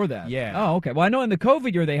 way before that. Yeah. Oh, okay. Well, I know in the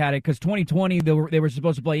COVID year they had it because 2020 they were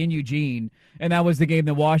supposed to play in Eugene, and that was the game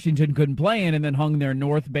that Washington couldn't play in, and then hung their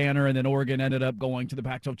North banner, and then Oregon ended up going to the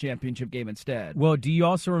Pac-12 championship game instead. Well, do you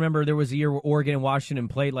also remember there was a year where Oregon and Washington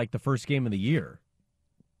played like the first game of the year?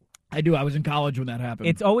 I do. I was in college when that happened.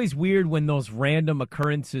 It's always weird when those random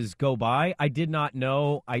occurrences go by. I did not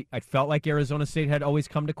know. I felt like Arizona State had always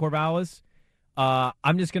come to Corvallis.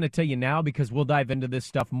 I'm just going to tell you now because we'll dive into this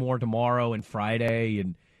stuff more tomorrow and Friday,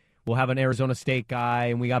 and we'll have an Arizona State guy,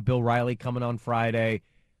 and we got Bill Riley coming on Friday.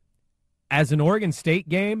 As an Oregon State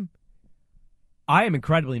game, I am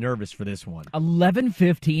incredibly nervous for this one.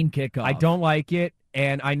 11:15 kickoff. I don't like it.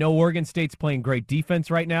 And I know Oregon State's playing great defense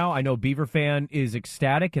right now. I know Beaver fan is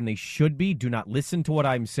ecstatic, and they should be. Do not listen to what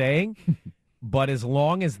I'm saying. But as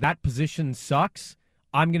long as that position sucks,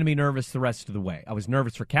 I'm going to be nervous the rest of the way. I was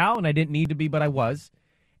nervous for Cal, and I didn't need to be, but I was.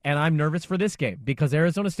 And I'm nervous for this game because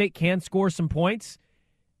Arizona State can score some points.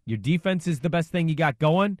 Your defense is the best thing you got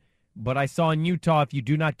going. But I saw in Utah, if you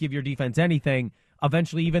do not give your defense anything,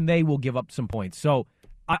 eventually even they will give up some points. So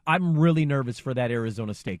I'm really nervous for that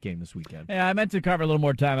Arizona State game this weekend. Yeah, I meant to carve a little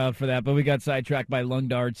more time out for that, but we got sidetracked by lung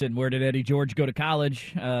darts and where did Eddie George go to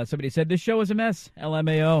college? Somebody said, this show is a mess.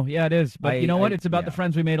 LMAO. Yeah, it is. But you know what? It's about the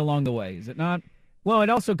friends we made along the way, is it not? Well, it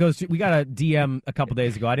also goes to, we got a DM a couple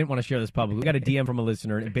days ago. I didn't want to share this publicly. We got a DM from a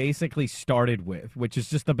listener, and it basically started with, which is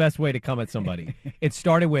just the best way to come at somebody. It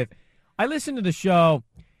started with, I listened to the show,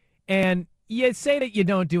 and you say that you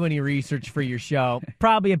don't do any research for your show.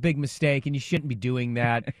 Probably a big mistake, and you shouldn't be doing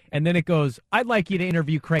that. And then it goes, I'd like you to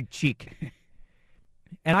interview Craig Cheek.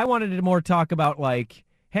 And I wanted to more talk about, like,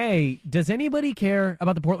 hey, does anybody care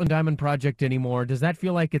about the Portland Diamond Project anymore? Does that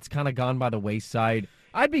feel like it's kind of gone by the wayside?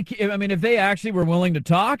 If they actually were willing to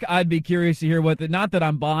talk, I'd be curious to hear not that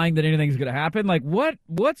I'm buying that anything's going to happen. Like,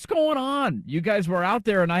 what's going on? You guys were out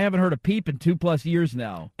there, and I haven't heard a peep in 2+ years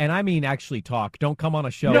now. And I mean actually talk. Don't come on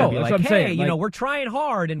a show no, and be that's like, what I'm saying. Hey, we're trying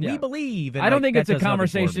hard, and we believe. And I don't think it's a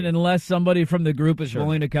conversation unless somebody from the group is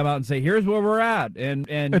willing to come out and say, here's where we're at. And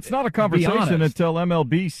it's not a conversation until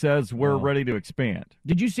MLB says we're ready to expand.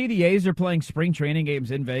 Did you see the A's are playing spring training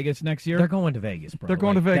games in Vegas next year? They're going to Vegas, bro. They're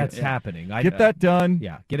going to Vegas. That's happening. Get that done.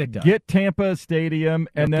 Yeah, get it done. Get Tampa Stadium,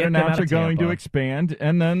 and then announce you're going to expand,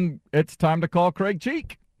 and then it's time to call Craig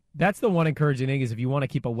Cheek. That's the one encouraging thing is if you want to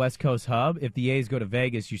keep a West Coast hub, if the A's go to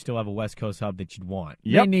Vegas, you still have a West Coast hub that you'd want.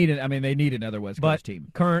 Yep. They need another West Coast team.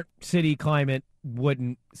 Current city climate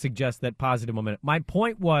wouldn't suggest that positive momentum. My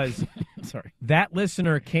point was that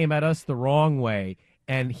listener came at us the wrong way,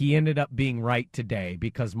 and he ended up being right today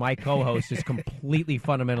because my co-host has completely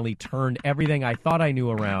fundamentally turned everything I thought I knew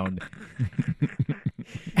around.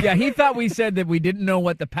 Yeah, he thought we said that we didn't know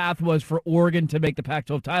what the path was for Oregon to make the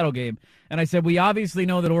Pac-12 title game. And I said, we obviously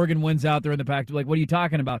know that Oregon wins out there in the Pac-12. Like, what are you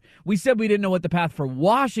talking about? We said we didn't know what the path for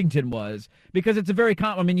Washington was because it's a very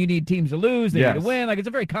you need teams to lose, they need to win. Like, it's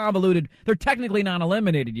a very convoluted. They're technically not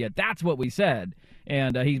eliminated yet. That's what we said.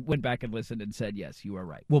 And he went back and listened and said, yes, you are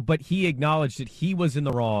right. Well, but he acknowledged that he was in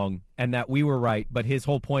the wrong and that we were right. But his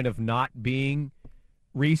whole point of not being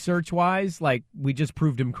research-wise, like, we just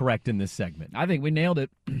proved him correct in this segment. I think we nailed it.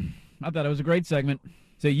 I thought it was a great segment.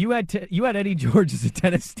 So you had Eddie George as a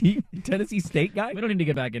Tennessee State guy? We don't need to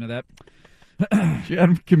get back into that. You had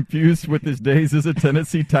him confused with his days as a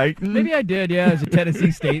Tennessee Titan? Maybe I did, as a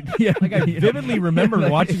Tennessee State. Yeah, like I vividly remember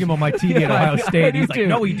watching him on my TV at Ohio State. He's like,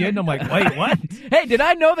 no, he didn't. I'm like, wait, what? Hey, did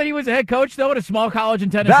I know that he was a head coach, though, at a small college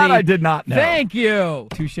in Tennessee? That I did not know. Thank you.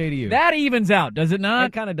 Touche to you. That evens out, does it not?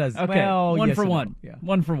 It kind of does. Okay, well, one yes for one. No. Yeah.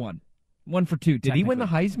 1 for 1. 1 for 2, Did he win the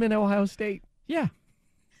Heisman at Ohio State? Yeah.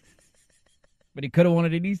 But he could have won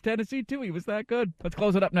it in East Tennessee, too. He was that good. Let's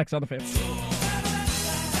close it up next on The Fan.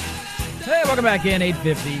 Hey, welcome back in,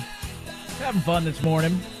 8:50. Having fun this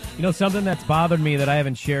morning. You know something that's bothered me that I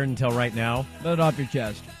haven't shared until right now? Let it off your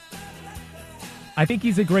chest. I think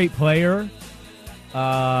he's a great player,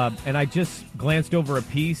 and I just glanced over a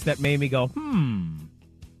piece that made me go,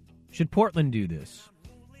 should Portland do this?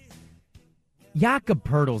 Jakob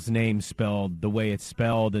Poeltl's name spelled the way it's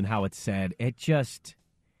spelled and how it's said, it just...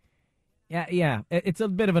 Yeah, it's a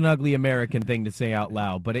bit of an ugly American thing to say out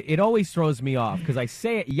loud, but it always throws me off because I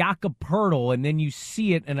say it Jakob Poeltl, and then you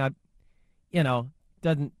see it, and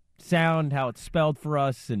doesn't sound how it's spelled for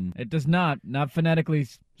us, and it does not phonetically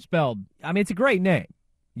spelled. I mean, it's a great name,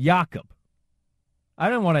 Jakob. I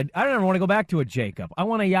don't want to go back to a Jacob. I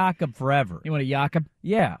want a Jakob forever. You want a Jakob?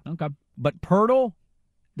 Yeah. Okay. But Poeltl,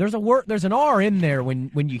 there's an R in there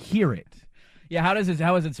when you hear it. Yeah. How is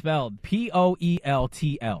it spelled?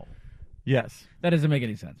 Poeltl. Yes. That doesn't make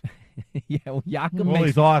any sense. Yeah, well, Jakob Well, makes...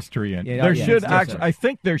 he's Austrian. Yeah, there yeah, should it's actually, different. I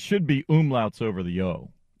think there should be umlauts over the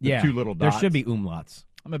O. The two little dots. There should be umlauts.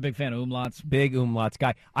 I'm a big fan of umlauts. Big umlauts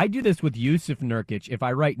guy. I do this with Yusuf Nurkic. If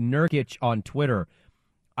I write Nurkic on Twitter,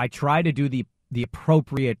 I try to do the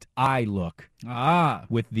appropriate eye look.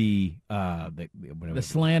 With the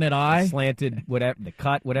slanted eye, slanted whatever, the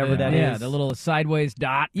cut, whatever that is. Yeah, the little sideways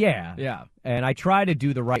dot. Yeah. And I try to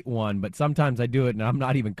do the right one, but sometimes I do it and I'm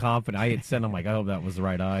not even confident. I hit send. I'm like, I hope that was the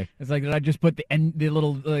right eye. It's like, did I just put the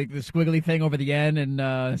little the squiggly thing over the end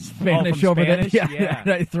and Spanish from over Spanish? there? Yeah.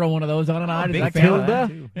 Did I throw one of those on an eye? Does big that fan count? of that,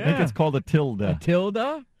 too. I think it's called a tilde. A tilde?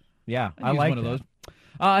 Yeah, I I like one of that.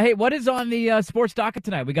 those. Hey, what is on the sports docket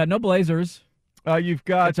tonight? We got no Blazers. You've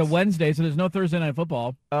got It's a Wednesday, so there's no Thursday night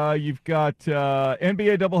football. You've got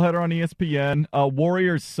NBA doubleheader on ESPN.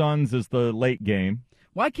 Warriors Suns is the late game.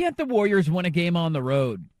 Why can't the Warriors win a game on the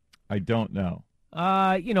road? I don't know.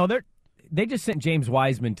 They just sent James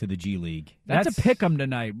Wiseman to the G League. That's a pick 'em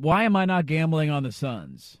tonight. Why am I not gambling on the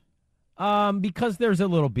Suns? Because there's a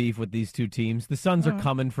little beef with these two teams. The Suns are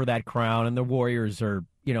coming for that crown, and the Warriors are,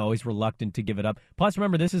 always reluctant to give it up. Plus,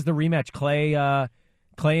 remember, this is the rematch.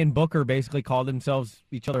 Clay and Booker basically called themselves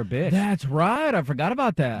each other a bitch. That's right. I forgot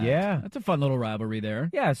about that. Yeah. That's a fun little rivalry there.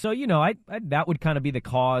 Yeah, so, I that would kind of be the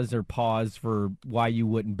cause or pause for why you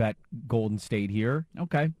wouldn't bet Golden State here.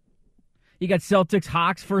 Okay. You got Celtics,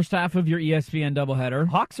 Hawks, first half of your ESPN doubleheader.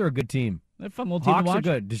 Hawks are a good team. They're a fun little team Hawks to watch. are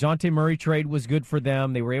good. DeJounte Murray trade was good for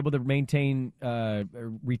them. They were able to retain,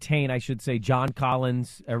 I should say, John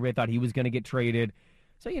Collins. Everybody thought he was going to get traded.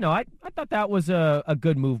 So, I thought that was a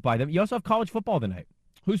good move by them. You also have college football tonight.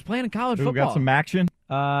 Who's playing in college We football? got some action.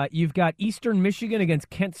 You've got Eastern Michigan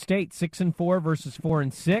against Kent State, 6-4 versus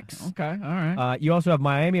 4-6. Okay, all right. You also have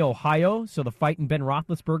Miami, Ohio. So the fighting Ben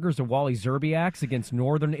Roethlisberger's or Wally Zerbiaks against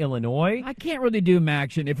Northern Illinois. I can't really do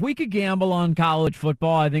Maction. If we could gamble on college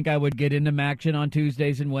football, I think I would get into Maction on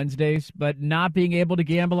Tuesdays and Wednesdays. But not being able to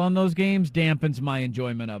gamble on those games dampens my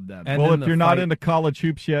enjoyment of them. And well, then if you're not into college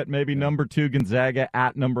hoops yet, maybe number 2 Gonzaga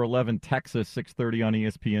at number 11 Texas, 6:30 on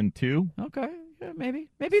ESPN2. Okay. Yeah, maybe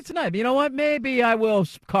it's tonight. You know what? Maybe I will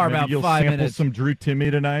carve Maybe out you'll 5 sample minutes some Drew Timmy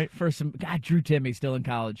tonight. for some. God, Drew Timmy's still in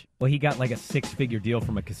college. Well, he got like a 6-figure deal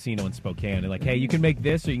from a casino in Spokane. They're like, hey, you can make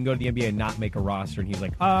this or you can go to the NBA and not make a roster. And he's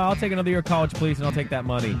like, I'll take another year of college, please, and I'll take that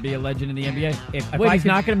money. Be a legend in the NBA. If Wait, I he's could-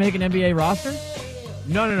 not going to make an NBA roster?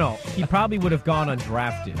 No. He probably would have gone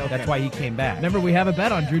undrafted. Okay. That's why he came back. Remember, we have a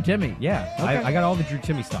bet on Drew Timmy. Yeah, Okay. I got all the Drew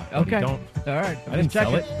Timmy stock. buddy. Okay. Don't. All right. I didn't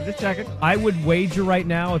sell it. Just check it. I would wager right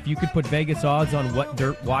now, if you could put Vegas odds on what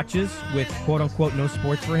Dirt watches with quote-unquote no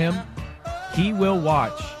sports for him, he will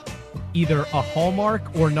watch either a Hallmark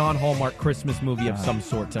or non-Hallmark Christmas movie of some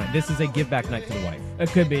sort tonight. This is a give-back night to the wife. It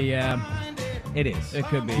could be, yeah. It is. It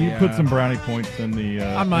could be. You put some brownie points in the.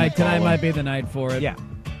 I might. Tonight might be the night for it. Yeah.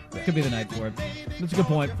 It could be the night for it. That's a good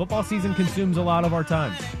point. Football season consumes a lot of our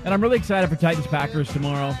time. And I'm really excited for Titans-Packers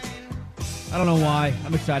tomorrow. I don't know why.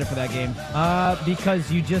 I'm excited for that game.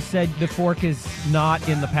 Because you just said the fork is not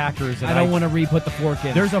in the Packers. And I don't want to re-put the fork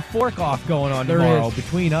in. There's a fork off going on There tomorrow is.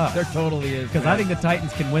 between us. There totally is. Because I think the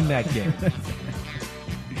Titans can win that game.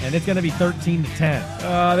 And it's going to be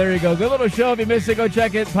 13-10. There you go. Good little show. If you missed it, go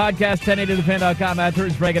check it. Podcast 1080thefan.com.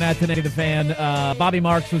 Afterwards, breaking out 1080 The Fan. Bobby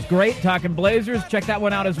Marks was great talking Blazers. Check that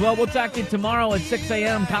one out as well. We'll talk to you tomorrow at 6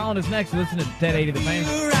 a.m. Colin is next. Listen to 1080 The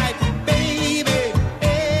Fan.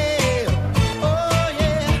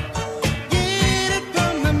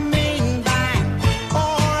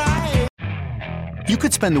 You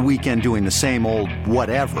could spend the weekend doing the same old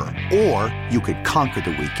whatever, or you could conquer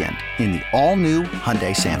the weekend in the all-new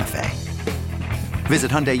Hyundai Santa Fe. Visit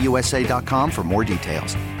HyundaiUSA.com for more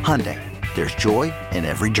details. Hyundai, there's joy in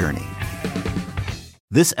every journey.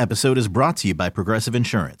 This episode is brought to you by Progressive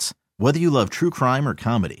Insurance. Whether you love true crime or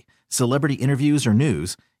comedy, celebrity interviews or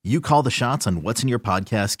news, you call the shots on what's in your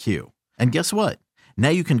podcast queue. And guess what? Now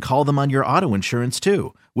you can call them on your auto insurance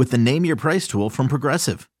too with the Name Your Price tool from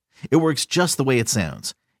Progressive. It works just the way it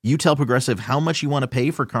sounds. You tell Progressive how much you want to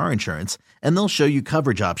pay for car insurance, and they'll show you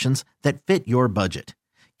coverage options that fit your budget.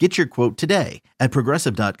 Get your quote today at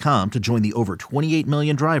Progressive.com to join the over 28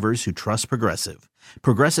 million drivers who trust Progressive.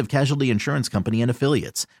 Progressive Casualty Insurance Company and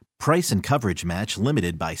Affiliates. Price and coverage match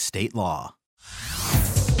limited by state law.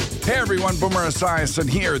 Hey everyone, Boomer Esiason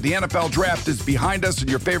here. The NFL Draft is behind us and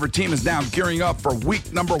your favorite team is now gearing up for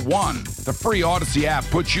week number 1. The free Odyssey app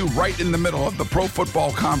puts you right in the middle of the pro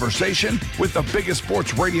football conversation with the biggest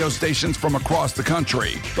sports radio stations from across the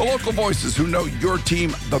country. The local voices who know your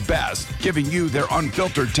team the best, giving you their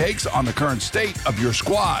unfiltered takes on the current state of your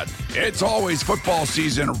squad. It's always football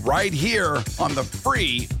season right here on the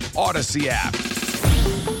free Odyssey app.